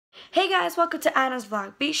Hey guys, welcome to Anna's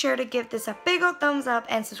vlog. Be sure to give this a big old thumbs up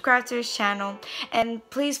and subscribe to his channel. And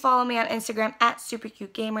please follow me on Instagram at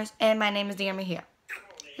SuperCuteGamers. And my name is Dear Mejia.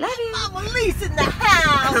 Love you. Mama Lisa in the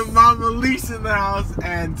house. Mama Lisa in the house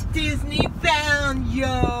and Disney bound,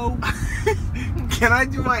 yo. Can I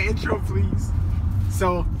do my intro, please?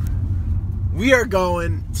 So, we are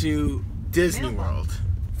going to Disney World.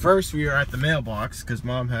 First, we are at the mailbox because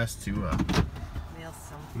Mom has to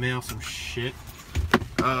mail some shit.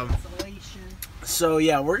 So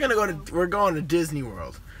yeah, we're going to Disney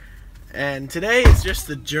World, and today is just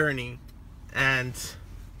the journey, and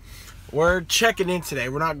we're checking in today.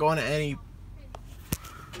 We're not going to any.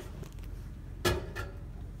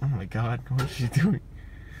 Oh my God, what is she doing?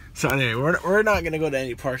 So anyway, we're not gonna go to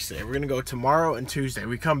any parks today. We're gonna go tomorrow and Tuesday.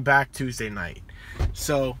 We come back Tuesday night.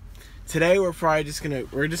 So today we're just gonna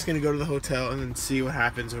go to the hotel and then see what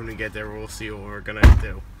happens when we get there. We'll see what we're gonna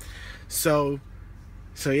do. So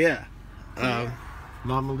yeah.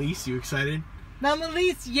 Mama Lise, you excited? Mama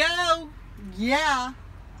Lisa, yo. Yeah.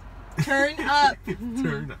 Turn up.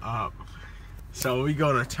 Turn up. So we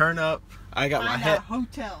gonna turn up. I got my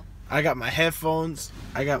hotel. I got my headphones.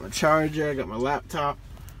 I got my charger. I got my laptop.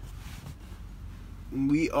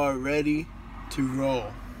 We are ready to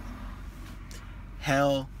roll.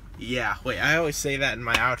 Hell yeah. Wait, I always say that in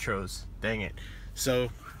my outros. Dang it. So,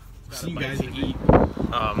 see you guys eat.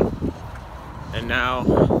 And now,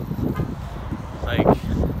 like,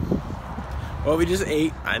 well, we just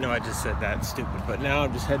ate. I know I just said that, stupid. But now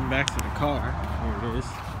I'm just heading back to the car. Here it is.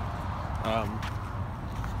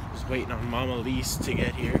 Just waiting on Mama Lise to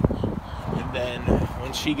get here. And then,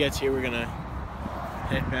 when she gets here, we're gonna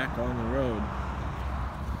head back on the road.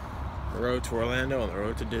 The road to Orlando and the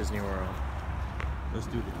road to Disney World. Let's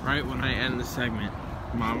do this. Right when I end the segment,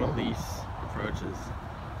 Mama Lise approaches.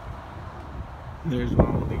 There's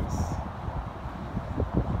Mama Lise.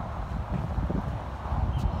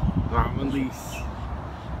 Mama Lise.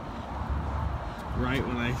 Right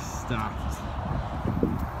when I stopped.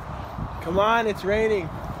 Come on, it's raining.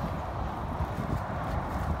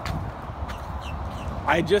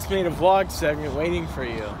 I just made a vlog segment waiting for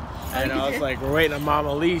you. And I was like, we're waiting on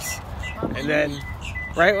Mama Lise. And then,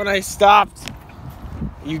 right when I stopped,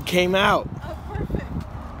 you came out. Oh, perfect.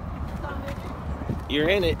 You're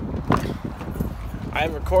in it.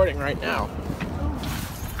 I'm recording right now.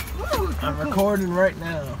 I'm recording right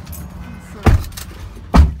now.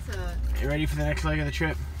 You ready for the next leg of the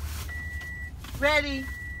trip? Ready.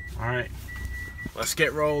 Alright. Let's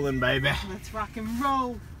get rolling, baby. Let's rock and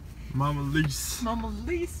roll. Mama Lise. Mama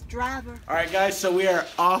Lise, driver. Alright, guys, so we are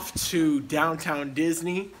off to downtown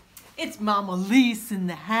Disney. It's Mama Lise in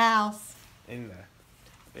the house.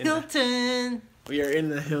 Hilton. We are in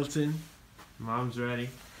the Hilton. Mom's ready.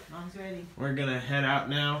 Mom's ready. We're gonna head out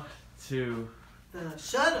now to the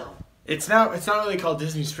shuttle. It's not really called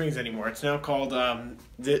Disney Springs anymore. It's now called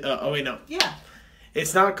oh wait, no. Yeah.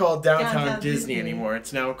 It's not called Downtown Disney anymore.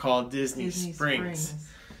 It's now called Disney Springs.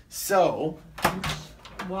 So,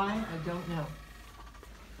 why? I don't know.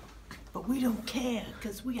 But we don't care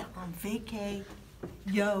because we are on vacay.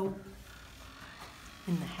 Yo.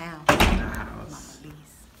 In the house. In the house.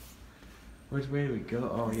 Which way do we go?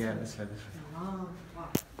 Oh yeah, this way.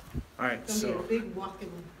 Alright, so a big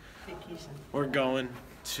walking vacation. We're going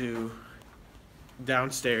to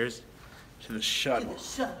downstairs to the shuttle. To the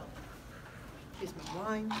shuttle. Here's my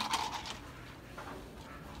wine.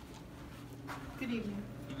 Good evening.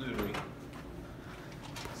 Literally.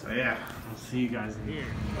 So yeah, I'll see you guys in here.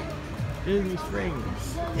 Disney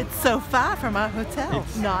Springs. It's so far from our hotel.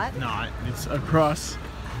 It's not. It's across.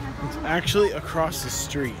 It's actually across the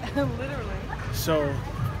street. Literally. So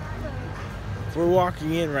we're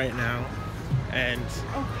walking in right now, and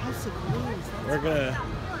House of Blues.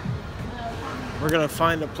 we're gonna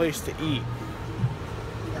find a place to eat.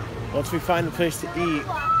 Once we find a place to eat,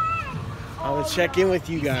 I'm gonna check in with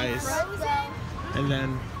you guys, and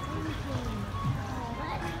then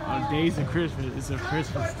on days of Christmas, it's a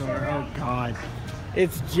Christmas store. Oh God,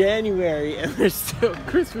 it's January and there's still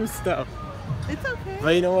Christmas stuff. It's okay.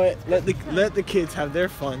 But you know what? Let the kids have their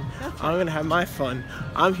fun. I'm gonna have my fun.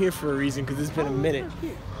 I'm here for a reason because it's been a minute.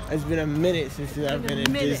 It's been a minute since I've been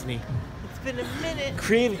in Disney. It's been a minute.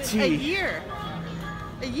 Create a tea. A year.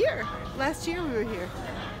 A year. Last year we were here.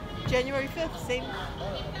 January 5th, same.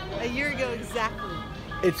 A year ago exactly.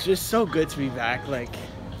 It's just so good to be back. Like,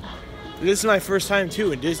 this is my first time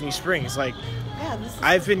too in Disney Springs. Like, yeah,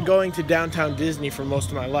 I've been going to downtown Disney for most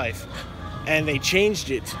of my life, and they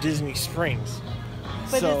changed it to Disney Springs.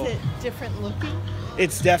 But so, is it different looking?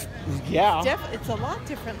 It's yeah. It's a lot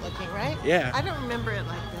different looking, right? Yeah. I don't remember it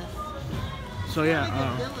like this. So yeah. It's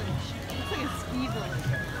like a village. It's like a ski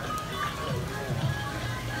village.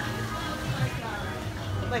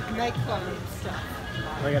 like nightclub stuff.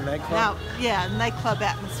 Like a nightclub? Now, yeah, nightclub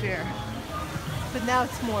atmosphere. But now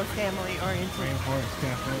it's more family oriented. Rainforest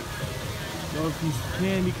Cafe. Northeast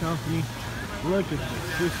Candy Company. Look at this.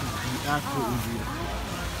 This is absolutely beautiful.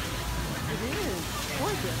 It is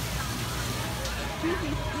gorgeous.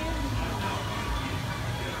 Judy's candy.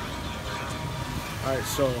 Alright,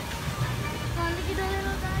 so.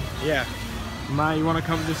 Yeah. Maya, you want to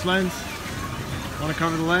cover this lens? Want to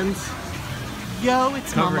cover the lens? Yo,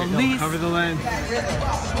 it's Mama Lisa. Cover the lens. You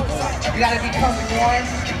gotta be coming warm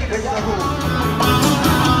with the hoop.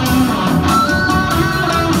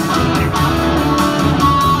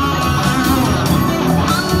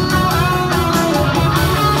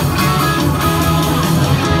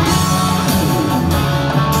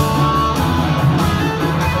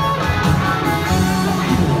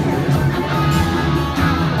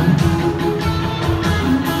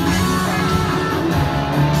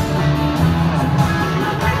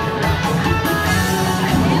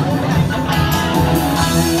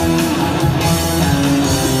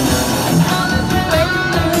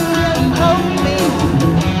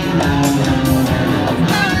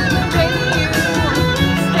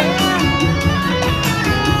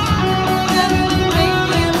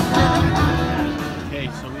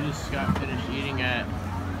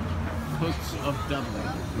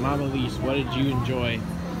 Mama Lise, what did you enjoy?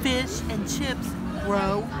 Fish and chips,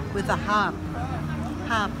 bro, with a hop.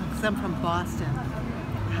 Hop, because I'm from Boston.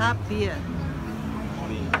 Hop beer.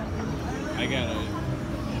 I got a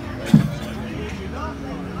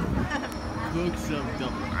Cooks of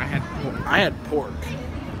dumpling. I had pork.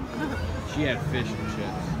 She had fish and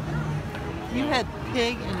chips. You had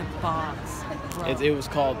pig in a box. Bro. It was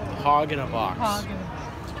called Hog in a Box.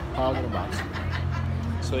 Hog in a Box.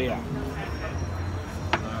 So yeah.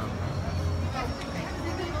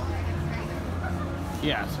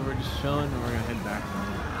 Yeah, so we're just chilling and we're gonna head back home.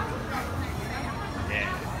 Yeah.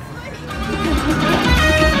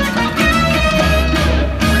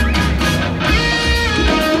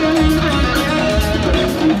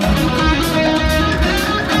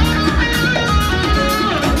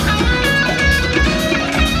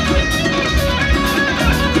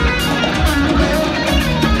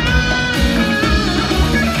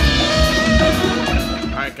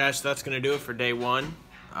 Alright guys, so that's gonna do it for day one.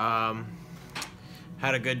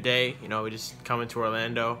 Had a good day, you know, we just coming to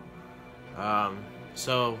Orlando.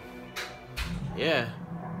 So yeah,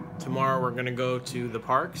 tomorrow we're gonna go to the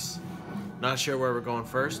parks. Not sure where we're going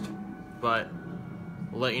first, but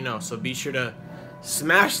we'll let you know. So be sure to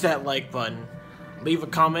smash that like button, leave a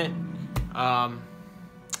comment,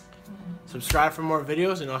 subscribe for more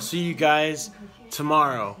videos, and I'll see you guys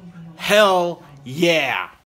tomorrow. Hell yeah!